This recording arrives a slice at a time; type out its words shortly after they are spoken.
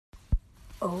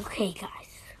Okay,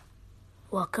 guys,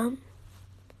 welcome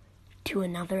to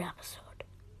another episode.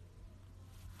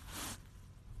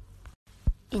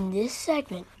 In this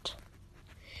segment,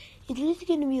 it is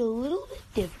going to be a little bit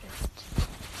different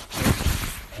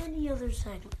than any other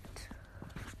segment.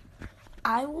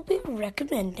 I will be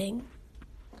recommending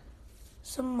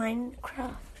some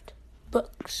Minecraft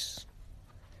books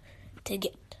to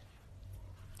get,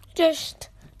 just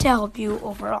to help you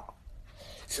overall.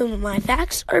 Some of my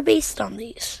facts are based on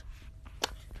these.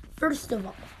 First of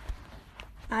all,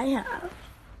 I have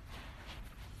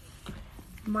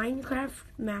Minecraft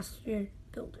Master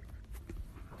Builder.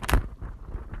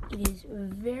 It is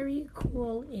very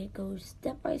cool. It goes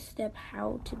step by step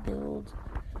how to build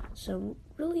some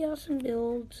really awesome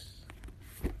builds.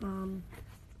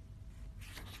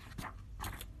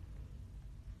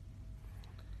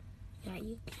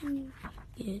 You can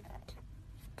get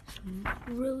some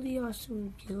really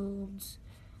awesome builds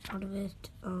out of it.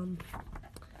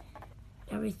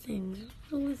 Everything's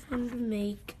really fun to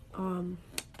make.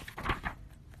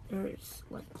 There's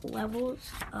like levels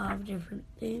of different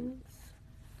things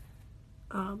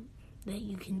that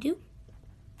you can do.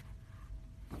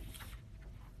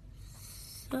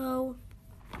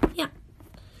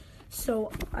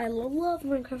 So I love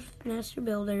Minecraft Master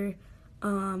Builder.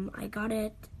 I got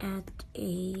it at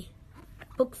a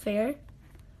book fair. It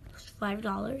was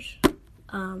 $5.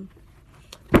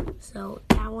 So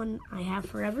that one I have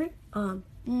forever.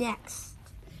 Next,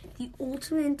 the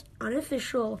ultimate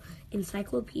unofficial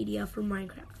encyclopedia for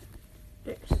Minecraft.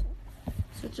 So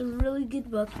it's a really good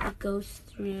book. It goes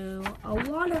through a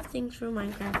lot of things for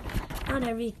Minecraft. Not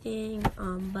everything,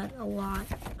 but a lot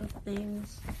of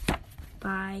things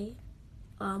by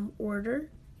order.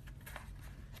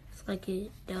 It's like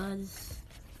it does.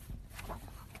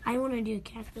 I want to do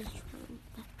cactus from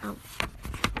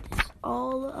it's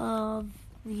all of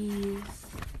these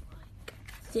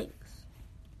things.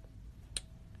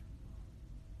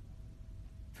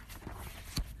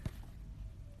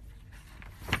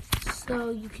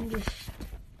 So you can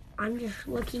I'm just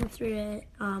looking through it.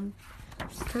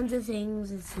 There's tons of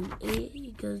things.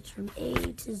 It goes from A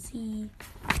to Z.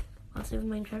 Lots of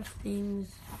Minecraft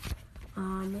things.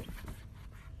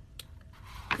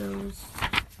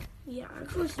 It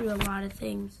goes through a lot of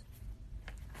things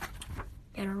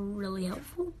that are really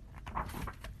helpful.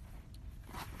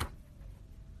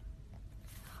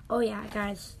 Oh yeah,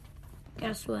 guys,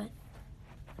 guess what?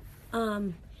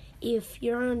 If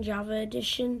you're on Java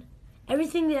Edition,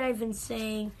 everything that I've been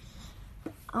saying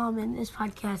in this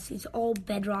podcast is all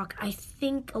Bedrock. I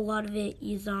think a lot of it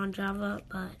is on Java,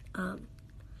 but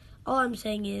all I'm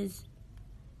saying is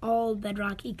all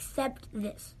Bedrock except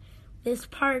this. This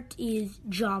part is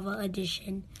Java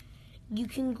Edition. You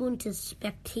can go into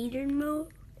spectator mode,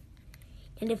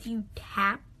 and if you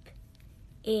tap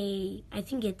I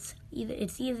think it's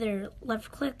either left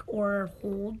click or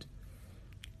hold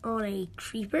on a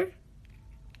creeper,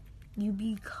 you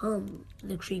become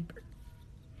the creeper.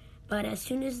 But as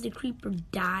soon as the creeper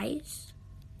dies,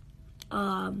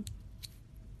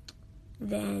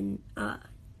 then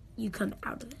you come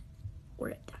out of it, or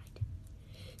it died.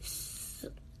 So,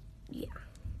 yeah.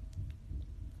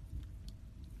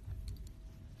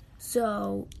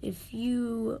 So if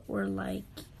you were like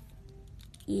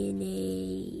in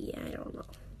I don't know.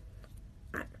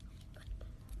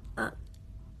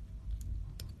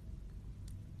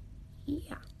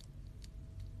 Yeah.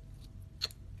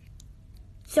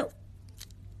 So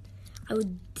I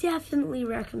would definitely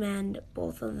recommend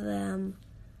both of them.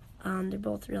 They're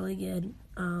both really good.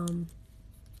 Learned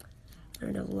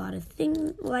a lot of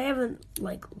things. Well, I haven't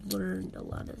learned a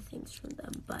lot of things from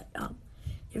them, but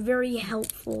they're very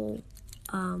helpful.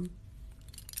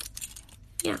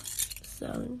 Yeah.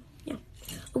 So yeah.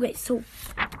 Okay. So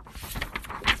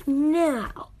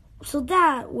now,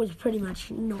 that was pretty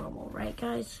much normal, right,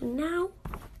 guys? So now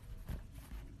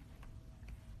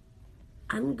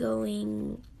I'm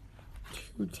going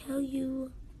to tell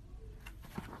you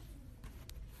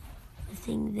the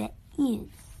thing that is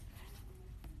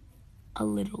a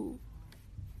little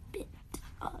bit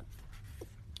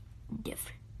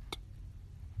different.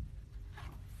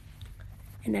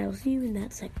 And I'll see you in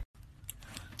that second.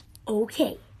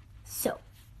 Okay, so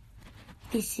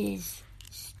this is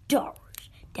Star Wars.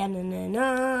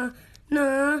 Da-na-na-na,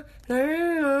 na-na-na-na,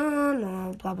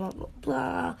 blah, blah, blah,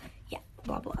 blah. Yeah,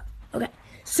 blah, blah. Okay,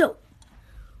 so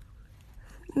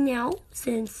now,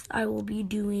 since I will be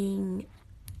doing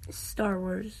Star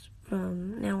Wars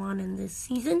from now on in this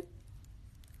season,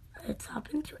 let's hop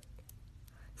into it.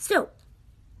 So,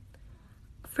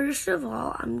 first of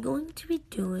all, I'm going to be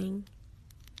doing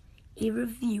a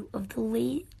review of the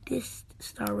latest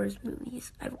Star Wars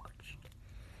movies I've watched.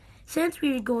 Since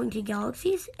we are going to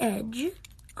Galaxy's Edge,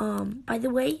 by the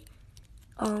way,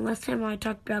 last time I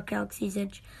talked about Galaxy's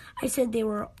Edge, I said they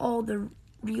were all the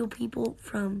real people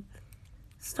from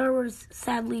Star Wars.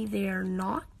 Sadly, they are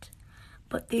not,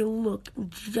 but they look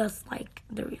just like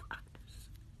the real actors.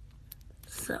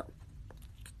 So,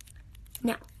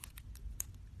 now,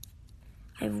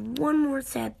 I have one more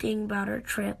sad thing about our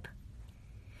trip,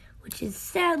 which is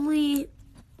sadly,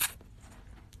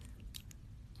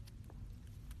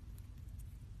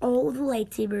 all the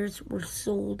lightsabers were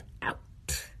sold out.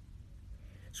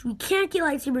 So we can't get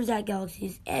lightsabers at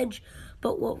Galaxy's Edge,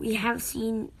 but what we have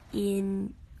seen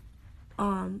in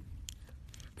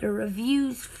the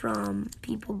reviews from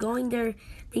people going there,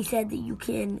 they said that you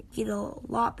can get a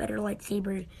lot better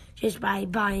lightsaber just by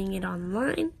buying it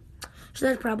online. So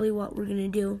that's probably what we're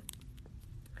going to do.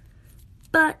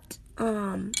 But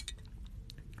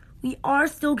we are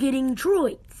still getting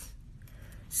droids.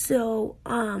 So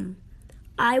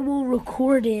I will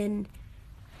record in.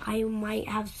 I might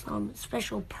have some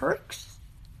special perks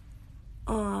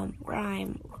where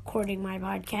I'm recording my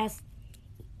podcast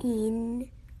in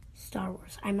Star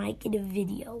Wars. I might get a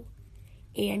video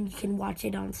and you can watch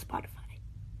it on Spotify.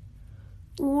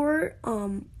 Or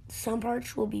some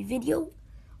parts will be video,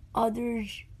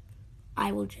 others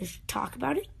I will just talk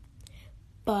about it.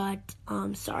 But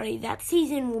sorry, that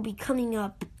season will be coming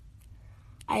up.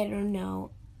 I don't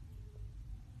know.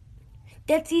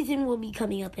 That season will be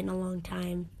coming up in a long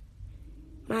time.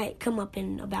 Might come up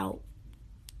in about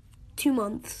 2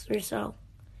 months or so.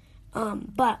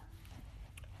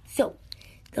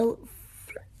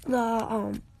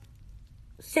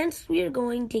 Since we are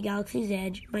going to Galaxy's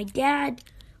Edge, my dad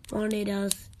wanted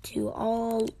us to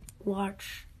all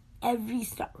watch every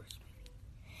Star Wars movie.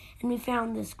 And we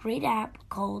found this great app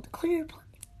called ClearPlay.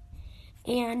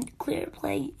 And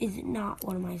ClearPlay is not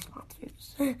one of my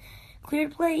sponsors.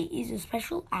 ClearPlay is a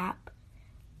special app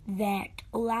that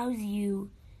allows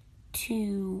you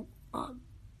to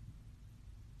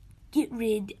get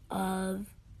rid of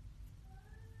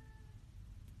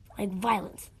like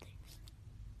violence and things.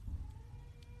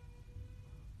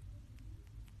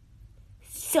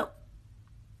 So,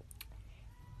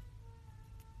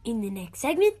 in the next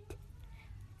segment,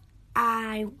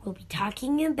 I will be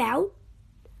talking about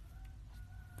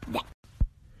that.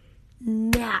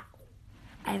 Now,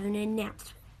 I have an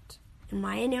announcement. And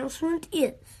my announcement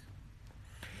is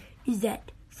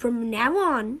that from now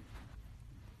on,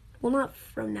 well, not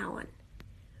from now on,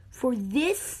 for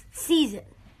this season,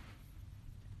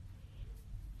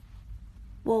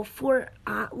 well, for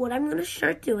what I'm going to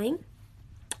start doing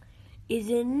is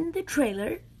in the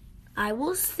trailer, I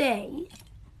will say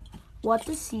what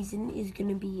the season is going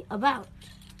to be about.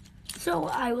 So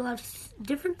I will have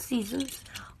different seasons,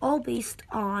 all based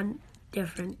on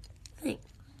different things.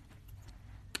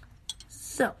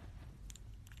 So,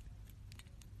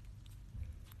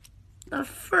 the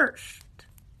first,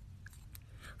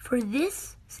 for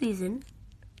this season,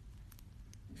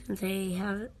 since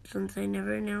I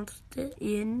never announced it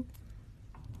in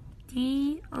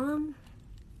the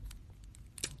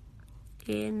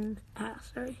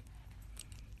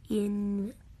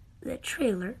in the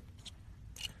trailer,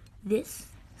 this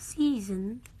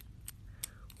season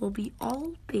will be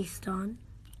all based on,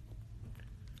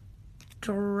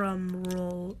 drum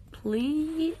roll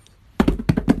please,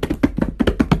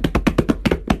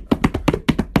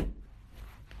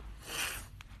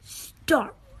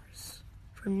 Star Wars.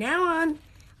 From now on,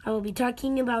 I will be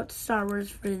talking about Star Wars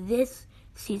for this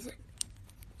season.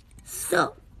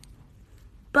 So,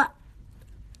 but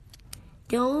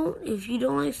if you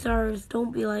don't like Star Wars,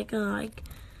 don't be like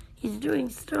he's doing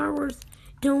Star Wars.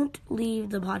 Don't leave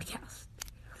the podcast.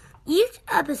 Each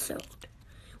episode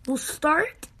will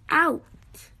start out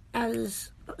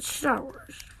as Star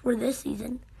Wars for this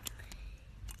season,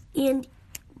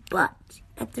 but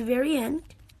at the very end,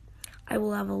 I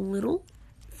will have a little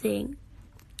thing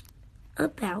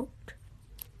about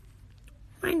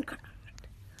Minecraft.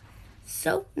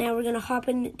 So now we're gonna hop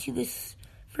into this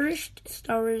first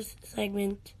Star Wars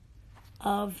segment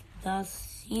of the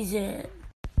season.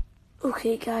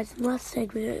 Okay, guys, in the last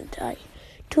segment, I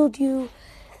told you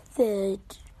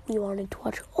that we wanted to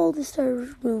watch all the Star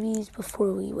Wars movies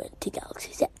before we went to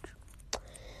Galaxy's Edge.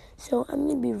 So I'm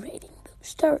going to be rating those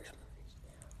Star Wars movies.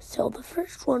 So the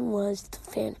first one was The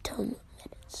Phantom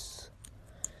Menace.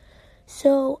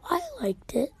 So I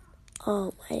liked it.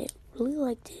 I really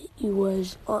liked it. It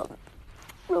was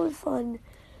really fun.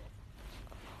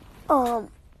 I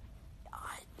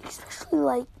especially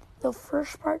liked the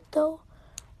first part though.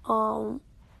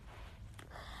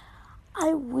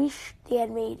 I wish they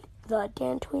had made the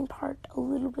Dantooine part a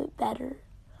little bit better.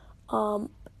 The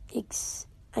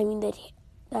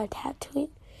Tatooine,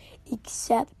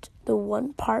 except the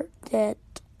one part that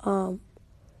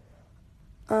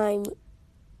I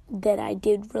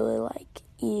did really like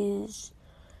is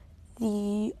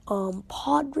the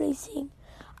pod racing.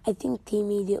 I think they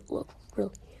made it look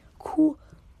really cool.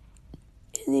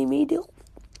 And they made it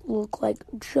look like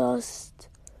just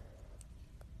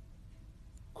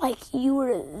like you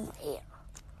were there.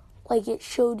 Like it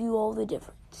showed you all the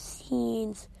different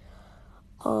scenes.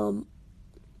 I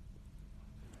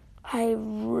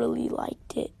really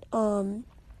liked it.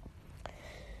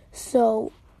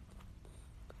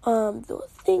 The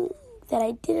thing that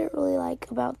I didn't really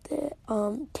like about the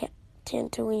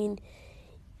Tatooine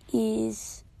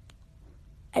is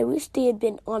I wish they had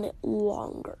been on it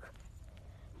longer,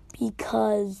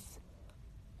 because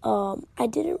I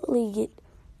didn't really get,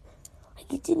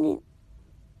 like, it didn't,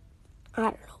 I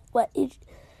don't know, but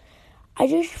I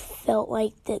just felt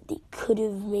like that they could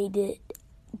have made it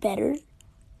better,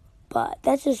 but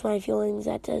that's just my feelings.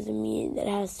 That doesn't mean that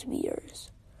it has to be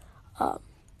yours.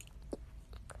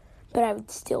 But I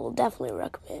would still definitely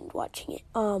recommend watching it.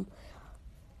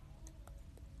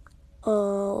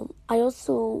 I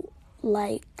also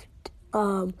liked,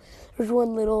 there's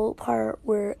one little part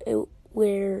where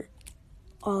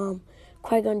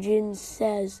Qui-Gon Jinn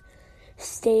says,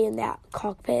 stay in that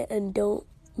cockpit and don't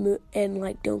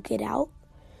get out,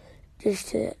 just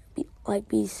to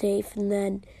be safe. And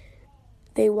then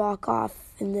they walk off,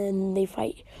 and then they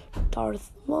fight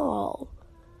Darth Maul.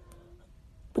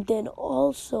 But then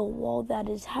also, while that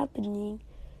is happening,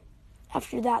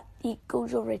 after that, he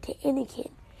goes over to Anakin,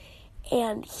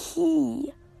 and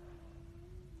he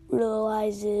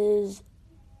realizes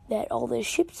that all the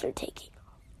ships are taking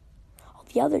off, all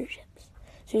the other ships.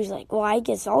 So he's like, well, I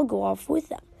guess I'll go off with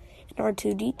them. And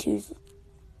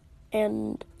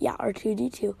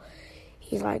R2-D2,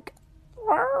 he's like,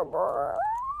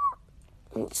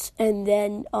 and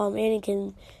then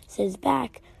Anakin says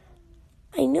back,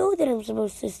 I know that I'm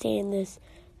supposed to stay in this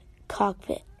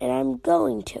cockpit, and I'm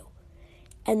going to.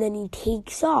 And then he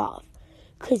takes off,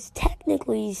 because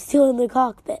technically he's still in the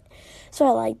cockpit. So I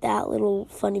like that little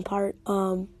funny part.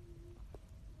 So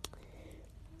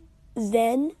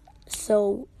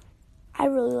I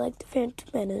really like the Phantom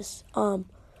Menace. I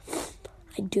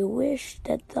do wish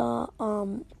that the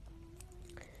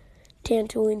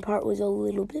Tatooine part was a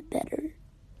little bit better.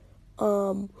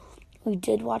 We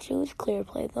did watch it with Clear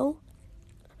Play, though.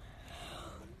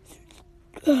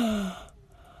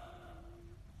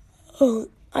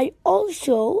 I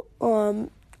also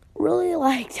really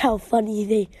liked how funny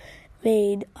they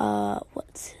made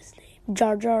what's his name,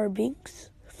 Jar Jar Binks.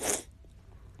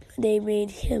 They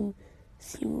made him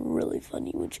seem really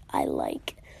funny, which I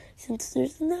like, since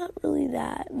there's not really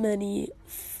that many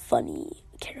funny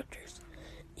characters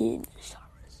in Star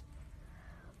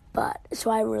Wars.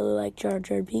 So I really like Jar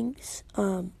Jar Binks.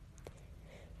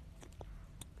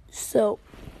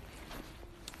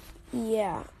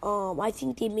 Yeah, I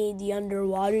think they made the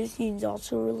underwater scenes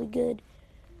also really good.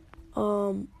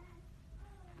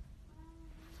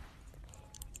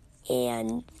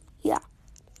 And yeah,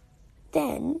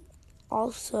 then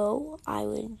also I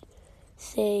would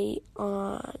say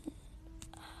the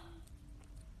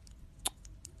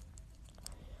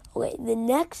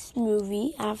next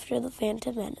movie after The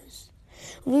Phantom Menace,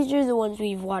 these are the ones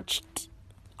we've watched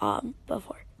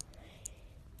before.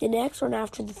 The next one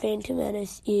after The Phantom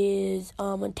Menace is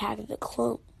Attack of the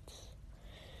Clones.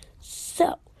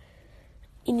 So,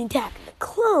 in Attack of the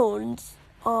Clones,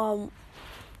 I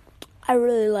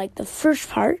really like the first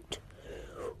part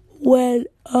when,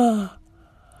 not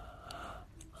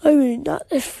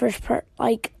the first part,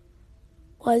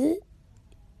 was it?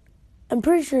 I'm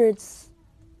pretty sure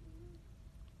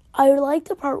I like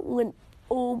the part when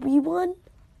Obi-Wan,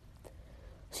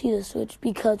 see the switch,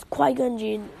 because Qui-Gon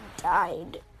Jinn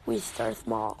died with Darth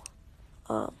Maul.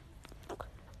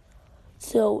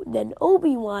 So then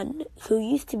Obi-Wan, who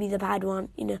used to be the Padawan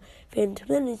in Phantom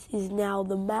Menace, is now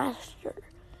the Master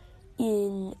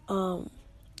in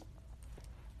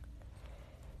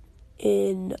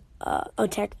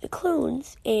Attack of the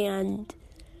Clones. And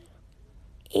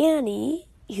Annie,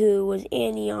 who was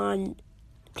Annie on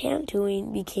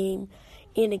Tatooine, became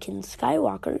Anakin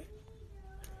Skywalker.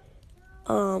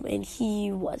 And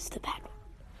he was the Padawan.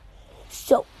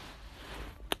 So,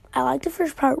 I like the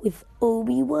first part with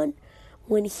Obi-Wan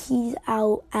when he's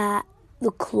out at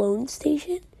the clone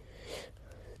station.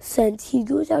 Since he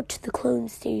goes out to the clone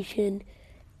station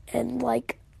and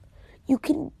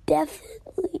it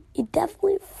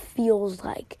definitely feels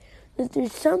like that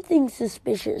there's something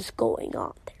suspicious going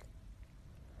on there.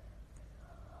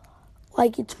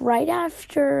 like, it's right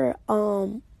after,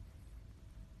 you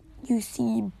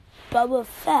see Boba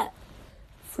Fett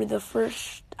for the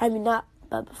first, not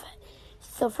Boba Fett.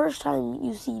 It's the first time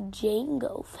you see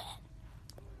Jango Fett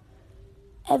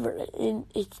ever, and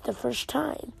it's the first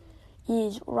time.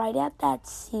 Is right at that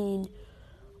scene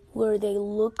where they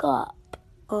look up,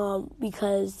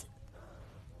 because,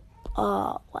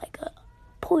 like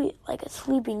a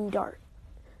sleeping dart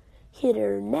hit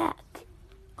her neck,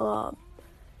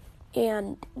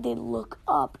 and they look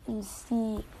up and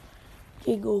see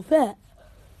Jango Fett,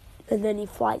 and then he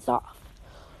flies off.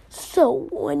 So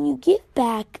when you get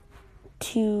back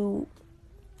to,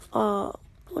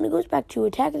 when it goes back to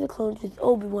Attack of the Clones with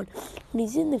Obi-Wan, when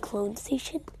he's in the clone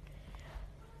station,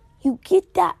 you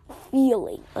get that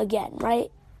feeling again, right?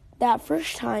 That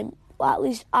first time, well, at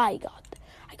least I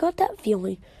got that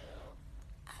feeling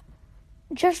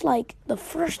just like the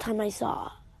first time I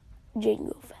saw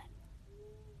Jango Fett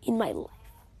in my life.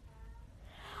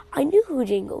 I knew who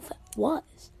Jango Fett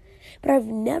was, but I've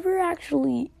never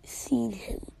actually seen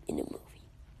him in a movie.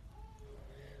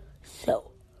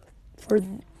 So, for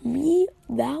me,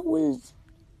 that was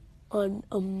an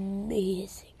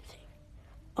amazing thing.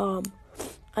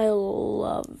 I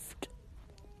loved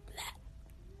that.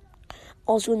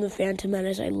 Also in The Phantom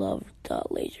Menace, I loved the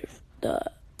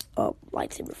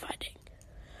lightsaber fighting.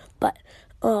 But,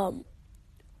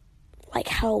 like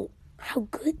how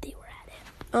good they were at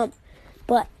it.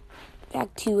 But,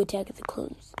 back to Attack of the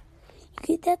Clones. You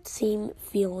get that same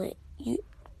feeling.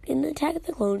 In Attack of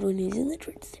the Clones, when he's in the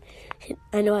train station,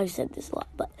 I know I've said this a lot,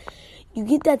 but you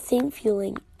get that same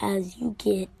feeling as you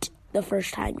get the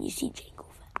first time you see Jango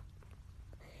Fett.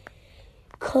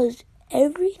 Because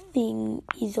everything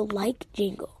is like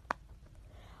Jango.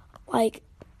 Like,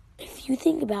 if you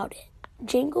think about it,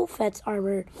 Jango Fett's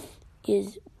armor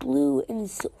is blue and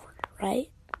silver, right?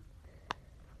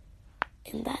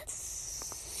 And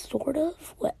that's sort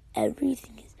of what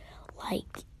everything is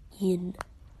like in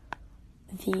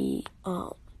the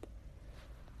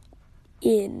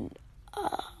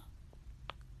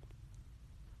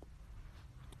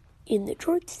in the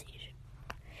droid station.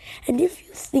 And if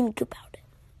you think about it,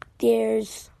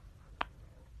 there's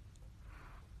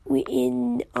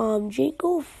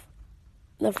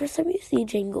the first time you see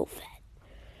Jango Fett,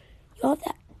 you have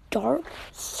that dark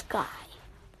sky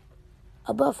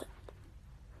above him.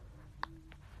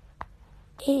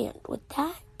 And what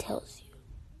that tells you,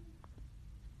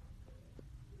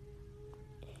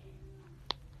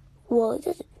 well, it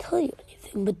doesn't tell you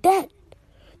anything, but then,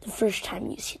 the first time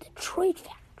you see the droid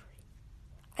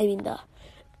factory, the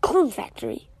clone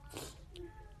factory,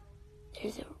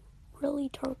 there's a really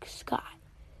dark sky.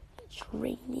 It's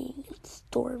raining and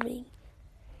storming,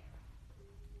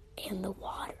 and the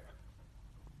water.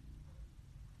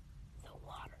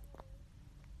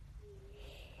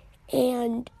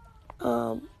 And,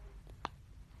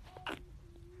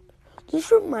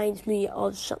 this reminds me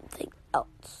of something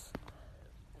else.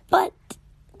 But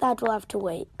that will have to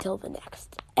wait till the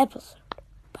next episode.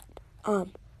 But,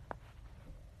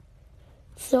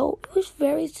 so it was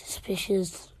very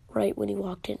suspicious right when he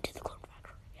walked into the clone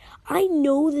factory. I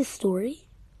know the story,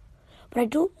 but I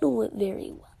don't know it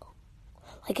very well.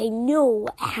 Like, I know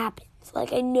what happens.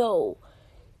 Like, I know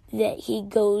that he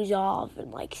goes off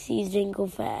and, sees Jango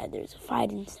Fett, there's a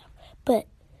fight and stuff. But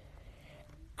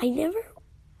I never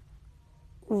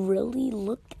really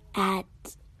looked at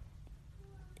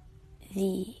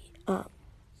the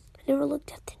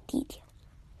details.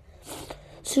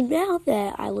 So now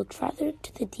that I look further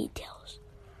into the details,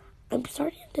 I'm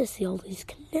starting to see all these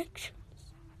connections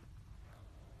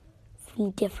from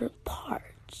different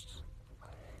parts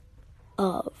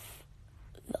of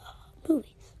the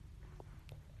movies.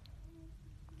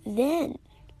 Then,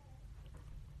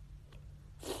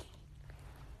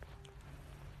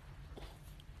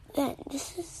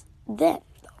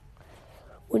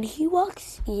 when he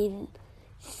walks in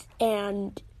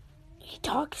and he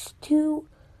talks to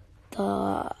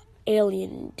the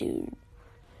alien dude,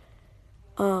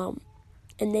 and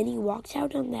then he walks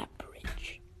out on that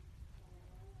bridge,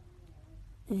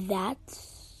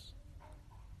 that's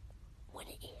when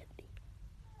it hit me.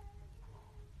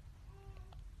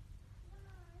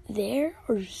 There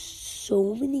are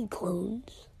so many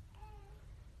clones,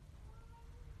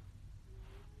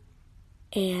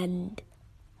 and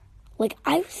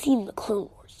I've seen the Clone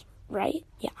Wars, right?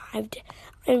 Yeah, I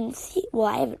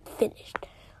haven't finished,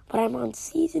 but I'm on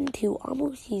season 2,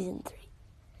 almost season 3.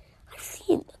 I've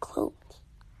seen the clones,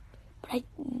 but I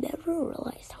never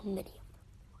realized how many of them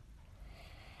were.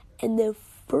 And the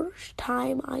first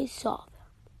time I saw them,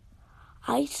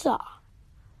 I saw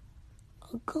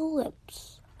a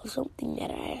glimpse of something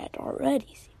that I had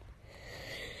already seen.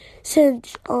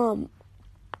 Since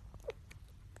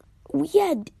we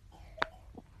had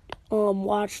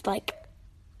watched like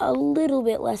a little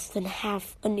bit less than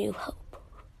half A New Hope.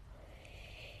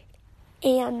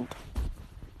 And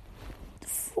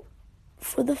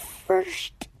for the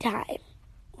first time,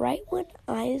 right when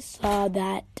I saw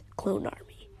that clone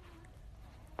army,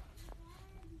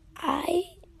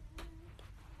 I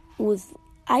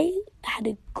had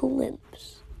a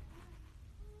glimpse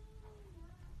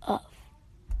of.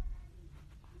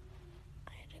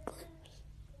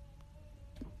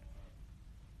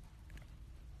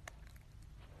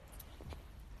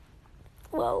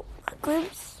 Well, a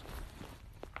glimpse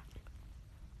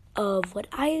of what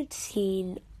I had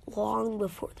seen long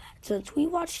before that. Since we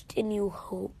watched A New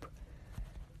Hope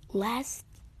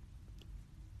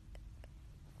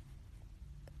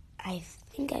I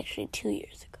think actually 2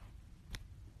 years ago.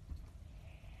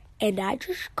 And I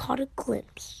just caught a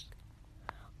glimpse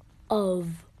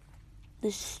of the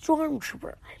Stormtrooper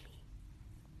army.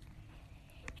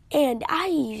 And I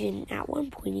even, at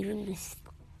one point,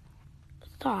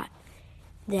 thought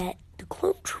that the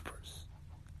clone troopers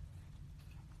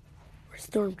were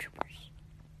stormtroopers,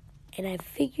 and I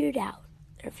figured out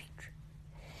their future.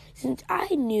 Since I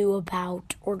knew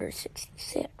about Order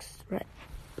 66, right?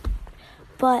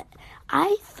 But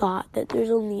I thought that there's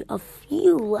only a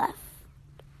few left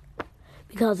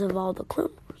because of all the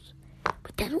clone wars.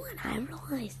 But then when I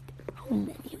realized how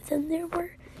many of them there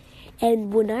were,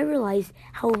 and when I realized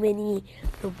how many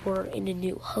there were in A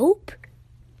New Hope,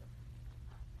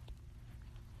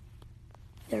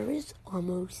 there is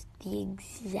almost the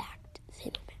exact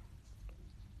same amount.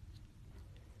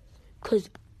 Because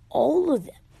all of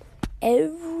them,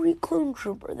 every clone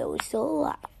trooper that was still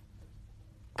alive,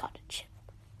 got a chip.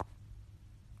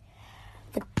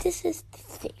 But this is the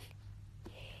thing.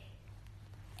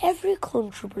 Every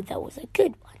clone trooper that was a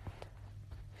good one,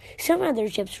 some had their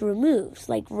chips removed,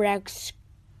 like Rex,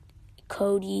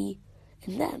 Cody,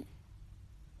 and them.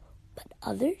 But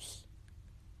others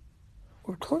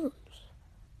were clones.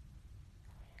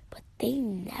 But they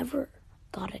never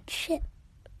got a chip.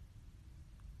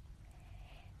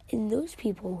 And those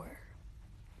people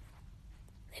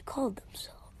they called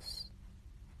themselves.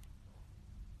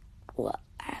 Well,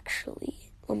 actually,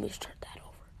 let me start that over.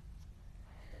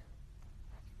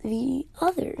 The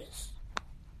others,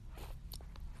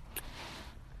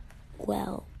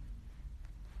 well,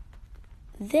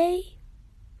 the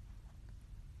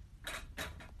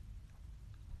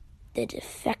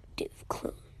defective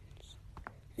clones,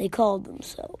 they called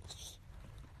themselves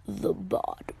the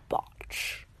Bad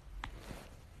Batch.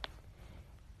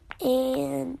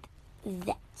 And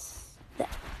that's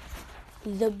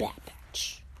the Bad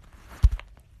Batch.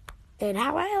 And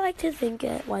how I like to think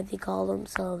it, why they call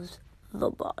themselves the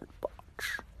Bad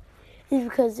Batch, is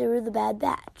because they were the Bad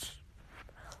Batch.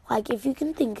 Like if you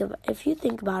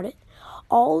think about it,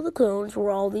 all the clones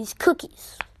were all these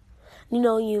cookies. You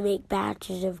know, you make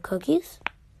batches of cookies.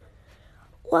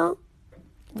 Well,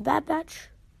 the Bad Batch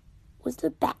was the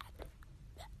Bad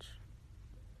Batch.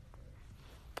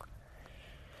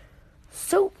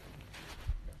 So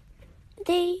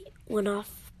they went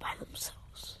off by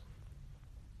themselves.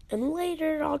 And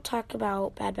later I'll talk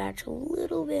about Bad Batch a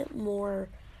little bit more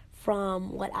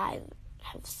from what I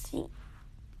have seen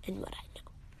and what I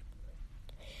know.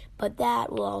 But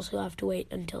that will also have to wait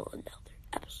until another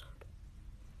episode.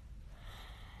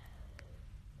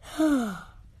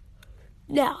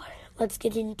 Now, let's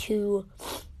get into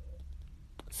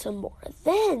some more.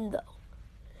 Then, though,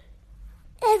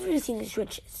 everything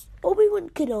switches. Obi-Wan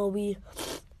Kenobi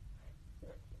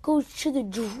goes to the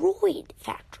droid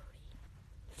factory.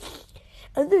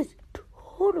 And this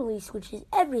totally switches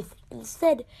everything.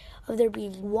 Instead of there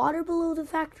being water below the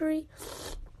factory,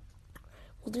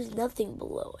 well, there's nothing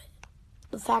below it.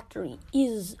 The factory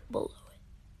is below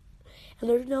it. And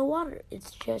there's no water.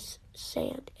 It's just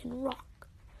sand and rock.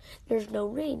 There's no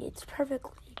rain. It's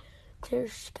perfectly clear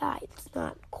sky. It's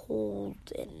not cold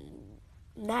and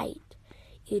night.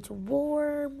 It's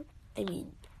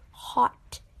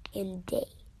hot and day.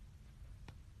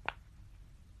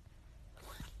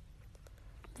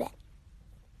 Then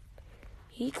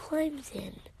he climbs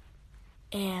in,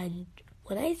 and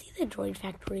when I see the droid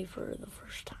factory for the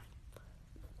first time,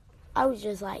 I was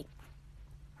just like,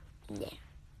 nah.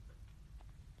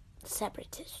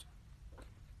 Separatists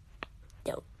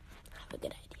don't have a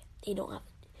good idea.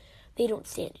 They don't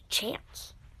stand a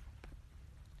chance.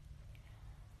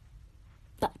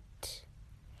 But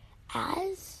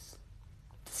as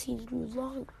the scene grew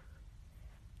longer,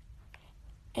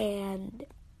 and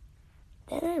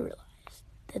then I realized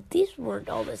that these weren't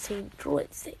all the same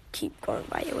droids that keep going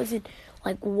by. It wasn't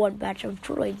like one batch of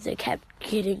droids that kept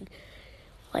getting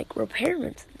like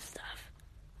repairments and stuff.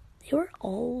 They were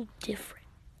all different.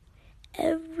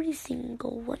 Every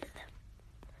single one of them.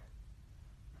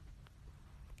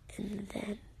 And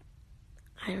then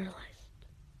I realized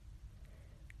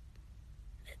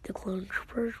that the clone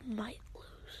troopers might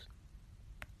lose.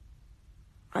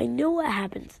 I know what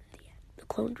happens in the end. The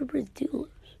clone troopers do lose.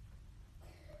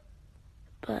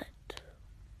 But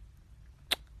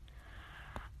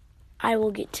I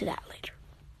will get to that later.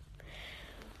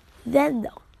 Then,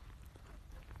 though,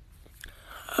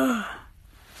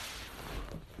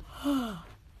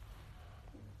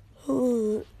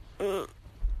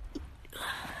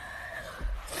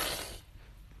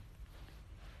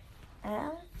 as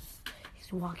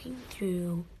he's walking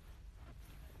through,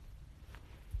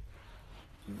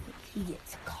 he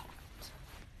gets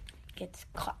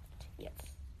caught. Yes.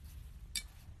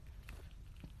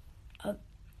 Of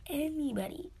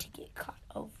anybody to get caught,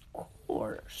 of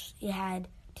course, it had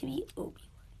to be Obi-Wan.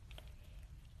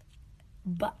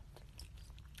 But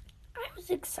I was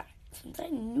excited since I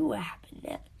knew what happened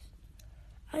next.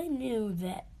 I knew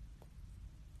that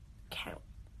Count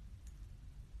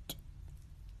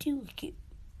Dooku was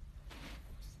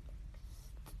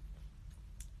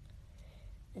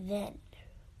next. Then,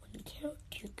 when Count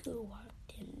Dooku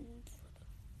walked in for the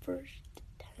first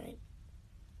time,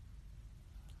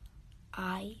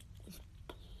 I was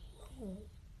blown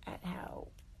at how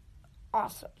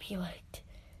awesome he looked.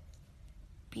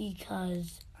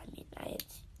 Because, I had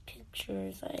seen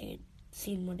pictures, I had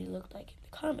seen what he looked like in the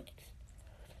comics.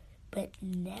 But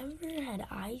never had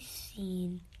I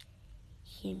seen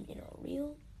him in a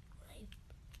real life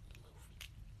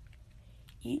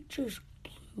movie. It just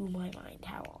blew my mind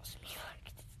how awesome he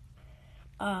looked.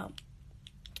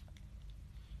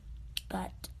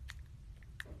 But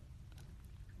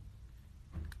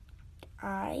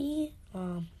I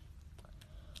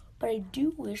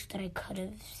do wish that I could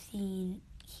have seen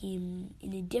him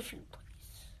in a different place.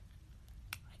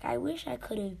 Like, I wish I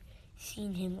could have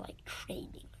seen him, like,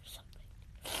 training or something.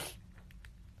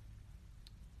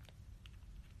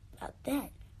 But then,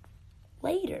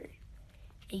 later,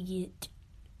 I get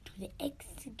to the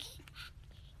execution,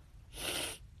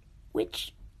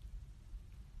 which,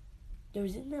 there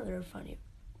was another funny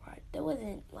part that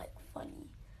wasn't, like, funny.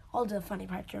 All the funny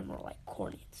parts are more, like,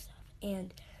 corny and stuff.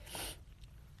 And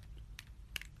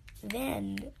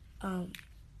then,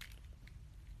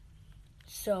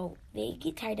 so they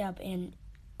get tied up and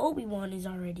Obi-Wan is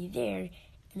already there,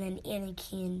 and then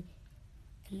Anakin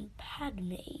and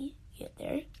Padme get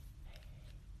there,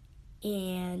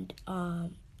 and,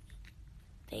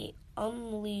 they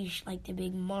unleash, like, the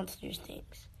big monsters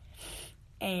things,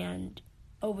 and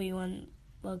Obi-Wan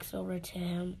looks over to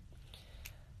him.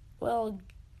 Well,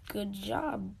 good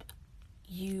job.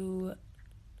 You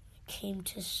came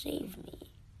to save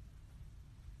me.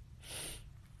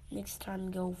 Next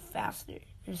time, go faster.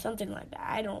 Or something like that.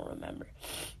 I don't remember.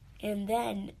 And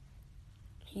then,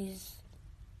 he's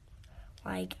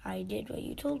like, I did what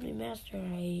you told me, Master.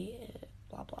 I,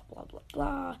 blah, blah, blah, blah,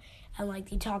 blah. And, like,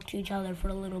 they talk to each other for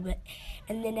a little bit.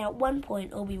 And then at one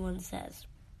point, Obi-Wan says,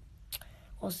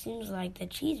 well, seems like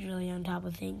that she's really on top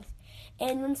of things.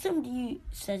 And when somebody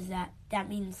says that, that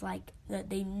means, like,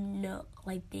 that they know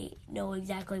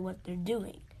exactly what they're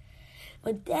doing.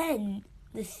 But then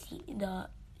the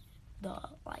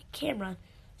camera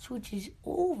switches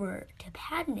over to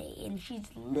Padme, and she's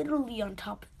literally on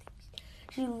top of things.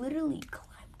 She literally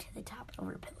climbed to the top of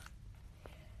her pillar.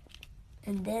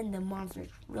 And then the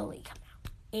monsters really come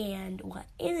out. And what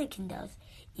Anakin does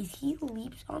is he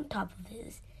leaps on top of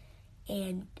his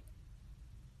and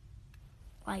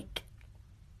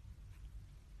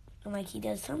he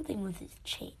does something with his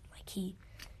chain. Like, he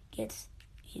gets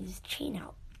his chain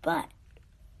out. But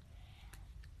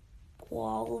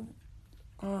while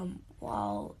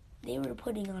they were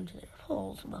putting onto their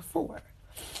poles before,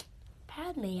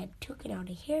 Padme had taken out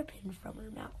a hairpin from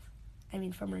her mouth.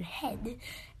 From her head,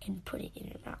 and put it in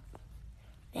her mouth.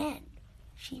 Then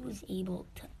she was able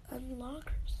to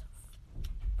unlock herself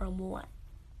from one.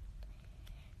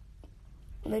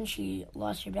 And then she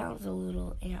lost her balance a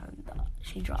little, and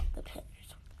she dropped the pin or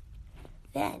something.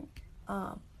 Then,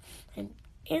 and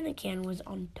Anakin was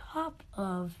on top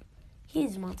of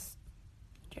his monster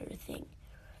thing,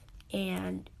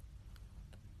 and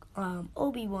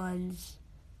Obi-Wan's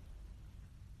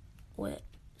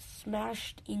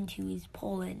smashed into his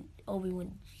pole, and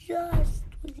Obi-Wan just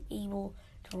was able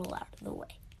to roll out of the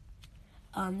way.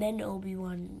 Then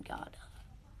Obi-Wan got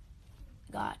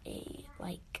a,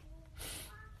 what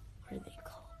are they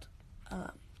called?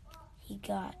 he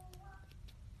got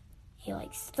a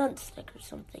like stunt stick or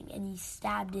something, and he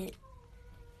stabbed it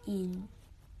in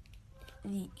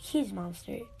his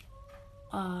monster.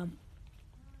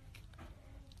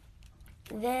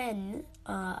 Then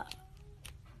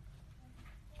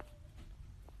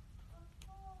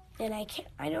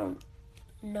I don't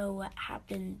know what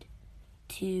happened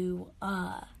to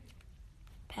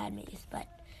Padme's, but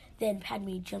then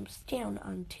Padme jumps down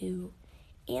onto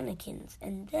Anakin's,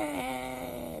 and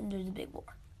then there's a big war.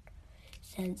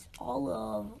 Since all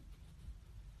of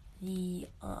the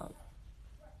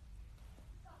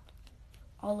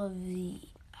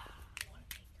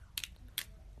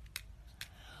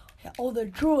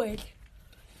droids,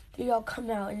 they all come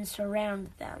out and surround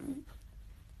them.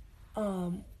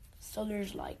 So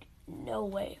there's like no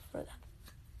way for them.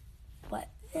 But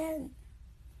then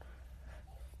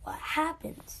what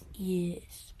happens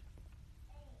is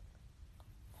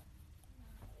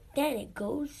then it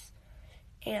goes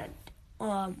and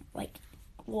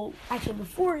actually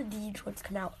before the droids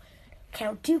come out,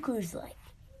 Count Dooku's like,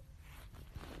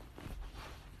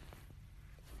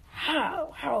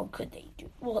 how could they do?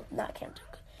 Well, not Count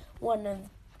Dooku. One of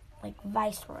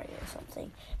Viceroy or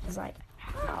something is like,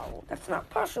 how? That's not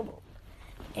possible.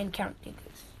 And Count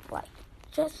Dooku's like,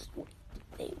 just wait,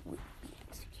 they will be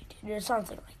executed or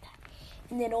something like that.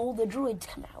 And then all the droids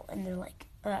come out and they're like,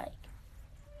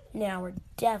 now we're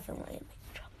definitely in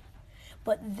big trouble.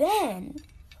 But then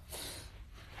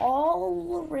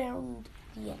all around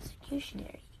the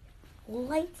executionary,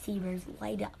 lightsabers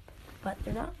light up, but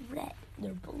they're not red.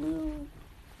 They're blue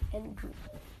and green.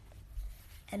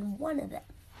 And one of them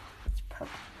is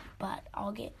purple, but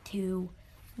I'll get to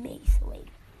Mace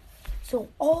later. So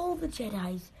all the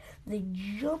Jedis, they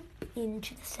jump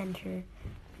into the center,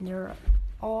 and they're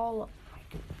all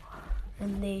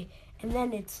and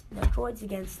then it's the droids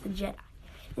against the Jedi.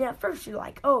 And at first you're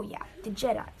like, oh yeah, the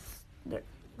Jedis, the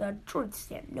droids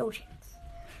stand no chance.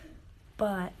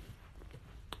 But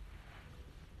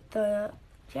the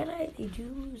Jedi, they do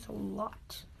lose a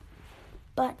lot.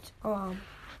 But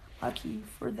lucky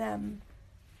for them,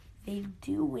 they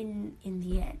do win in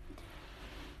the end.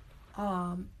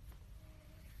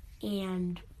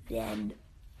 And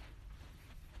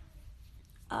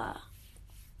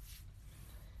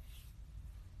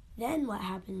then what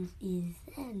happens is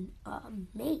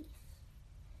Mace,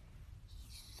 he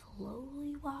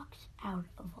slowly walks out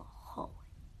of a hallway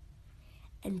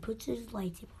and puts his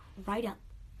lightsaber right up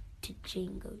to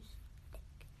Jango's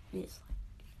neck. And it's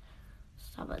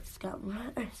like, scum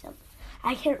or something.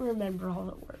 I can't remember all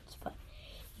the words, but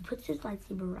he puts his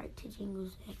lightsaber right to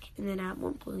Jango's neck, and then at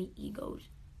one point he goes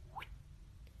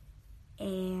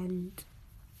and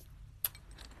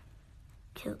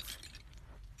kills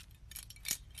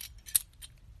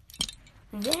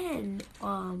him. Then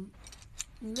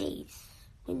Mace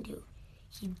Windu,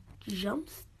 he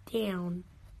jumps down,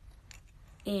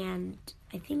 and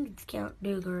I think it's Count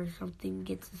Dooku or something,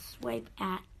 gets a swipe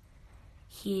at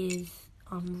his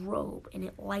robe, and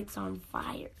it lights on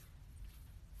fire.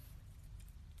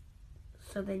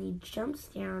 So then he jumps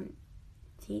down,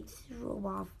 takes his robe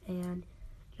off, and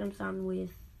jumps on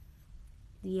with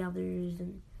the others,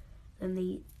 and then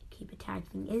they keep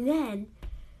attacking. And then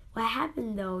what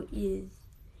happened though is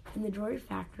in the droid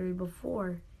factory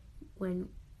before, when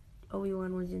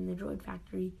Obi-Wan was in the droid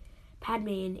factory, Padme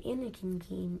and Anakin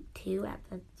came too at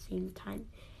the same time,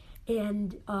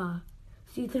 and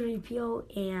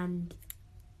C-3PO and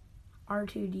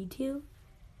R2-D2,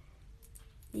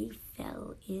 they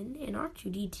fell in, and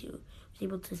R2-D2 was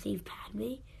able to save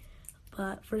Padme,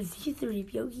 but for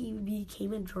C-3PO, he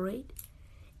became a droid,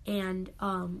 and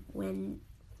when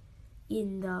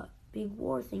in the big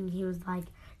war thing, he was like,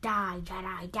 die,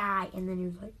 Jedi, die, and then he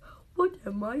was like, what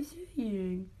am I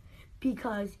saying?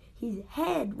 Because his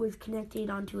head was connected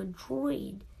onto a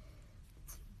droid's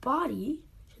body,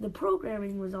 so the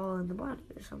programming was all in the body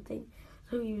or something,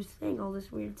 so he was saying all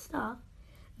this weird stuff.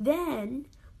 Then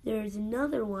there's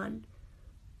another one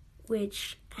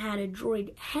which had a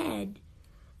droid head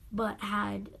but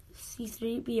had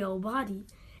C-3PO body,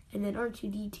 and then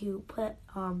R2-D2 put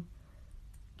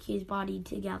his body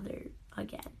together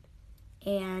again,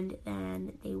 and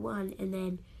then they won. And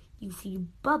then you see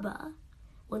Bubba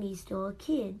when he's still a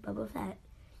kid, Boba Fett.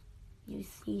 You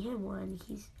see him when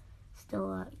he's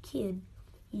still a kid.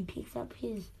 He picks up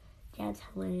his dad's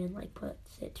helmet and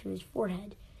puts it to his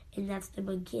forehead, and that's the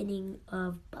beginning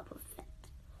of Boba Fett.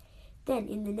 Then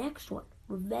in the next one,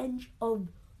 Revenge of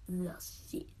the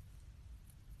Sith.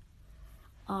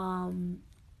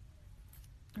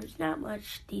 There's not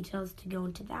much details to go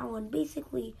into that one.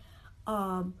 Basically,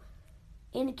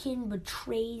 Anakin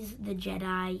betrays the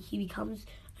Jedi. He becomes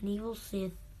an evil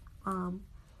Sith.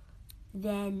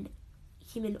 Then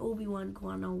him and Obi-Wan go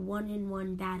on a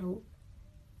 1-on-1 battle.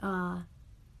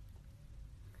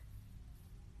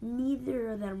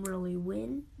 Neither of them really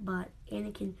win, but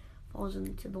Anakin falls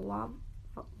into the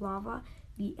lava.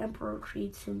 The Emperor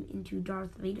creates him into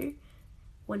Darth Vader.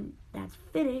 When that's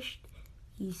finished,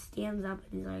 he stands up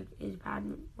and he's like,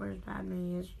 where's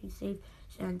Padme? Is she safe?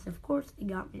 Since, of course, they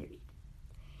got married.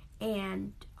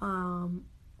 And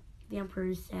the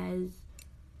Emperor says,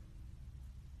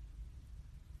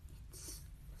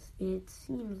 it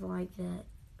seems like that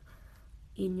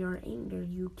in your anger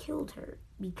you killed her,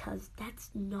 because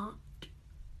that's not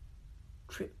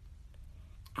true.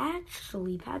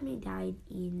 Actually, Padme died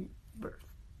in birth.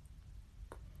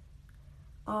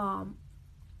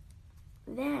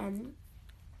 Then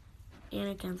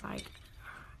Anakin's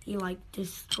he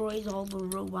destroys all the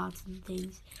robots and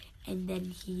things, and then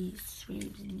he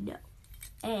screams no.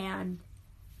 And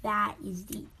that is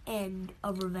the end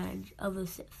of Revenge of the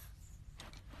Sith.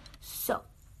 So,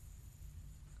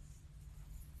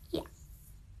 yeah.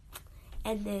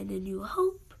 And then A New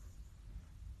Hope.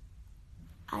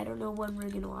 I don't know when we're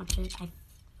going to watch it. I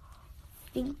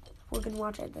think we're going to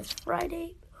watch it this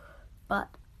Friday, but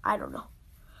I don't know.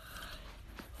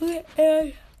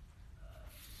 Okay,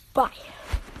 bye.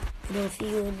 And I'll see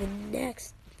you in the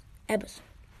next episode.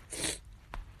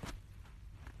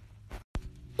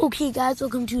 Okay, guys,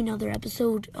 welcome to another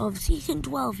episode of Season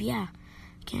 12. Yeah,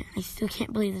 I still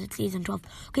can't believe that it's Season 12.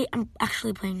 Okay, I'm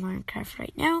actually playing Minecraft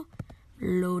right now.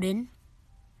 Loading.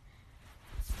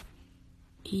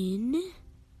 I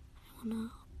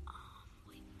wanna,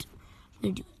 wait. I'm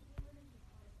gonna do it.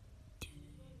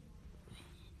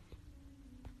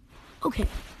 Okay.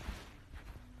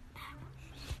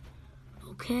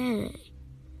 Okay.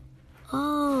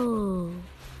 Oh,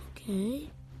 okay.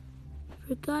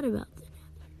 Forgot about the Nether.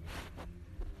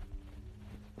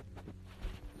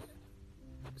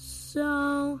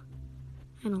 So,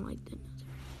 I don't like the Nether.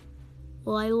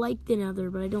 Well, I like the Nether,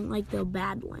 but I don't like the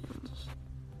Badlands.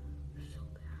 They're so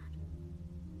bad.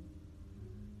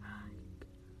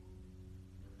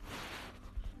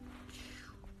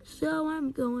 So,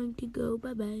 I'm going to go.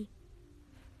 Bye-bye.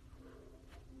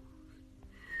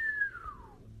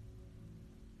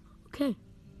 Okay.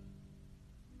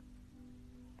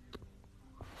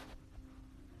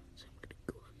 So I'm gonna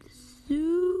go up the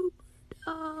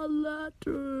super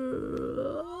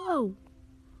ladder. Oh.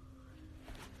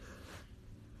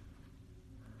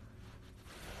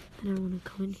 And I want to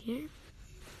come in here.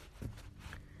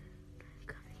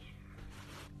 Come here.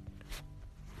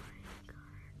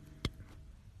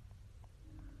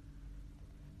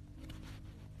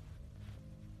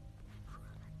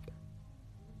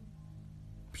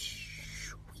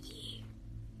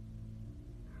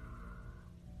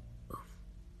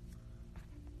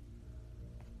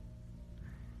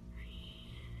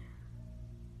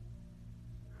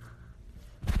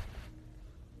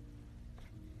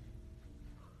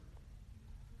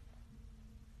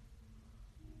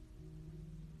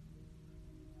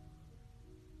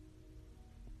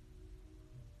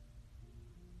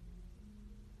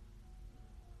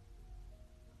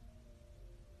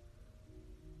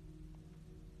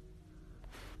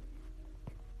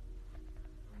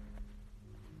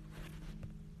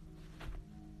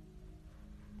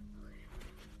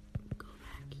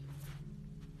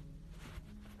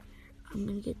 I'm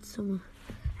gonna get some,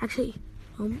 actually,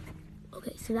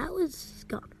 okay, so that was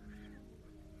gone.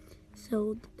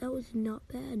 So that was not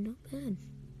bad.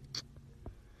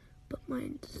 But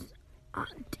mine's,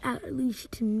 at least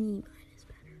to me, mine is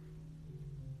better.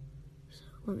 So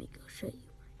let me go show you mine.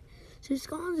 So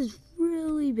Scott's is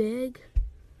really big.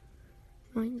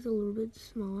 Mine's a little bit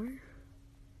smaller.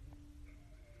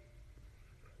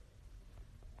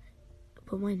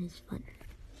 But mine is funner.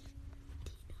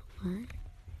 Do you know what?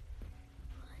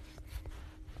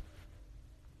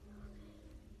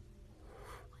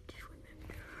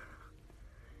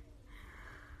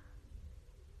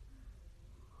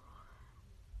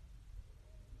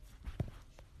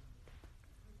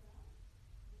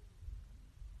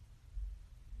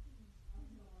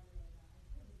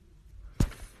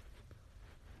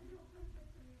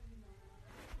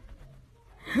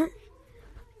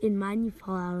 In mine, you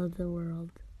fall out of the world.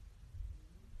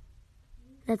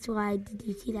 That's why, did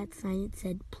you see that sign? It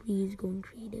said, please go in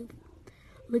creative.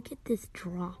 Look at this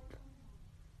drop.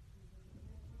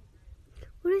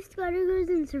 What if Spider goes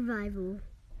in survival?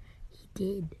 He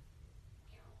did.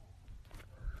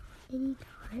 And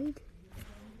he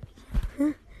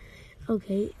died?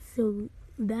 Okay, so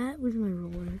that was my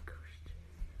roller coaster.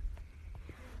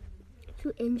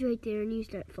 So ends right there and you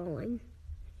start falling.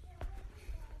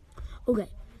 Okay,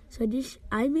 So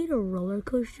I made a roller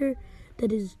coaster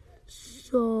that is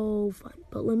so fun.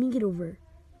 But let me get over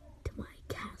to my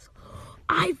castle.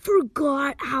 I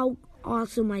forgot how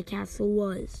awesome my castle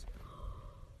was.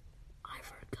 I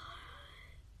forgot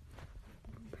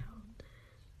about this.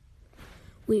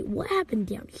 Wait, what happened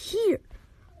down here?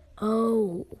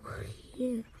 Oh,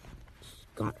 yeah.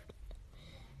 Got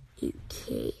it.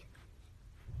 Okay.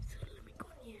 So let me go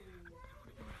here. I want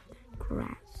to grab that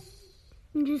grass.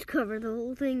 And just cover the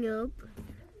whole thing up.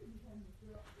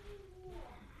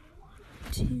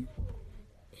 2,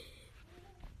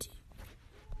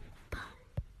 5.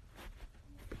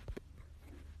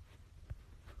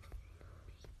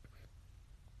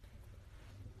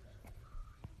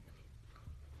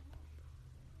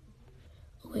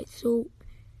 Okay, so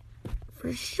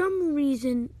for some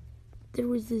reason there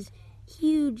was this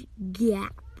huge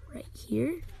gap right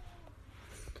here.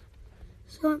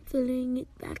 So I'm filling it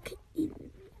back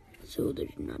in. So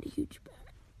there's not a huge gap.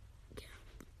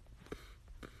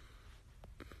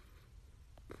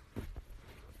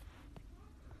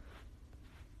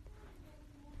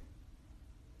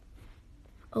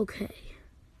 Okay.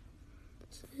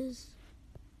 So this.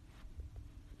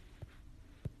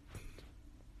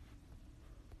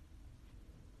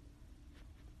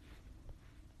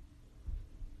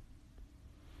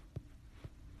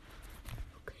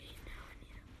 Okay, now I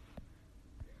need to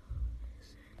fill this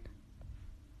in.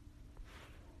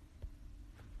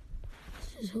 Let's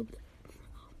just hope that.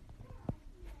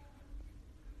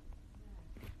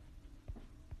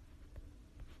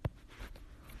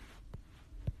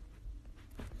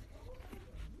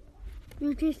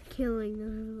 You're just killing the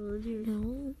villagers.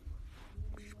 No,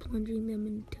 just plunging them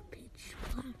into pitch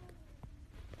black.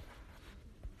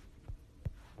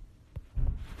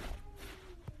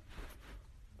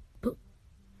 Boom.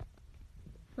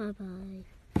 Bye-bye.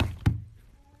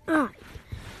 Alright,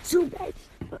 so guys,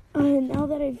 now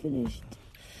that I finished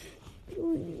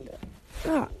doing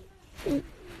that,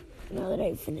 now that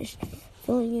I finished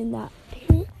filling in that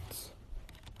pit,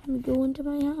 I'm gonna go into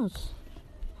my house.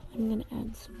 I'm gonna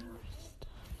add some more stuff.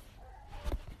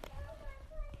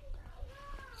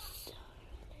 So,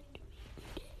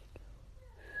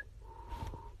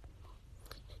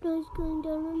 Guys going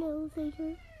down an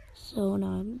elevator. So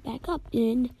now I'm back up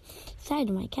inside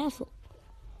of my castle.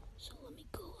 So let me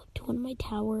go up to one of my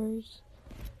towers.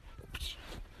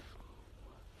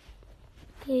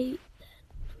 Okay,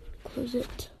 close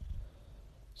it.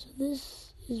 So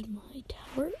this is my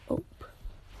tower. Oh,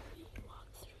 let me walk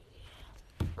through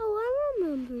here. Oh, I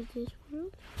remember this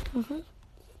world.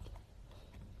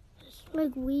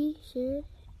 Like we should.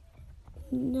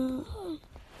 No,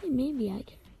 maybe I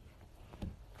can.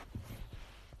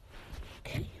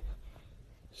 Okay.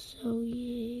 So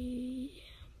yeah,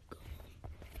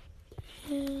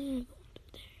 I'm going through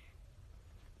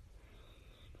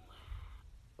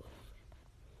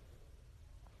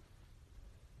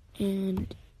there.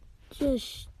 And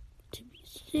just to be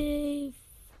safe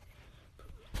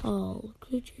from all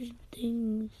creatures and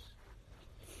things,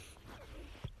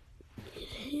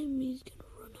 he's gonna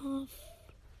run off.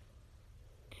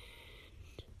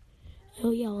 And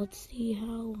oh yeah, let's see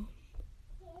how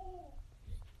the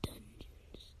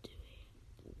dungeon's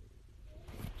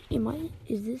doing.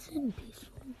 Is this in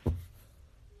peaceful?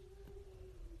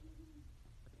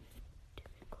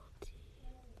 Difficulty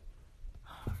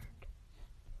hard.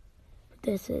 But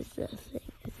this is the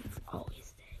thing, it's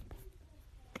always there.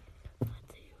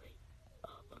 Let's see, wait.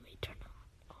 Oh, let me turn on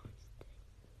always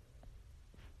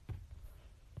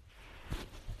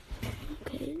thing.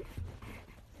 Okay.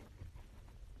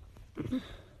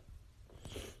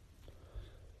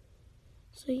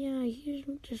 So yeah, here's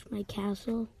just my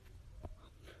castle.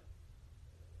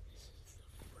 This is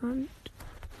the front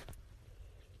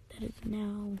that is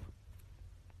now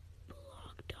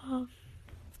blocked off.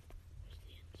 Where's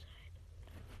the inside?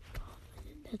 Oh, and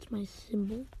then that's my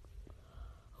symbol.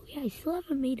 Oh yeah, I still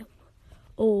haven't made them.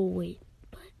 Oh wait,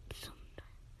 but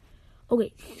sometime.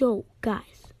 Okay, so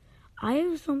guys, I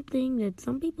have something that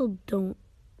some people don't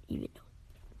even know.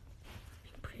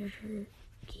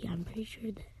 I'm pretty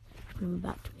sure that what I'm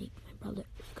about to make my brother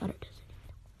Scudder doesn't even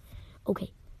know.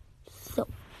 Okay, so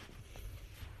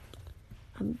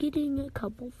I'm getting a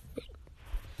couple things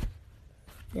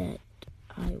that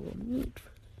I will need for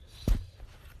this.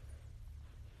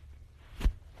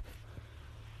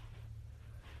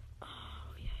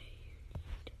 Oh yeah, you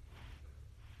need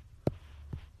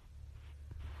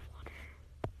water.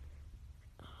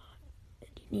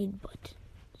 And you need buttons.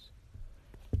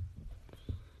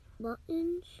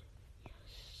 Buttons?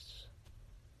 Yes.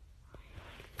 I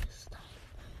like this time.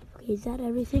 Okay, is that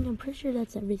everything? I'm pretty sure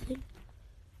that's everything.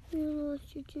 You lost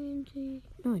your TNT.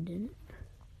 No, I didn't.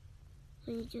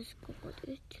 And you just got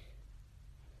it.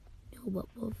 No, but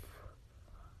both.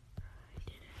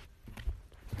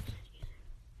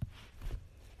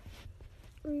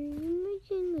 Are you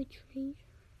making a tree?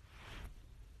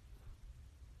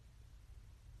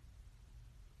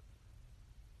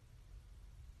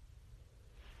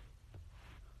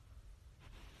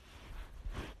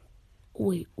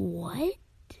 Wait, what?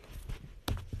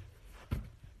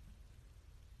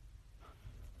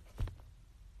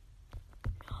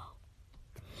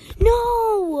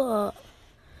 No!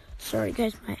 Sorry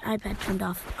guys, my iPad turned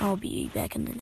off. I'll be back in the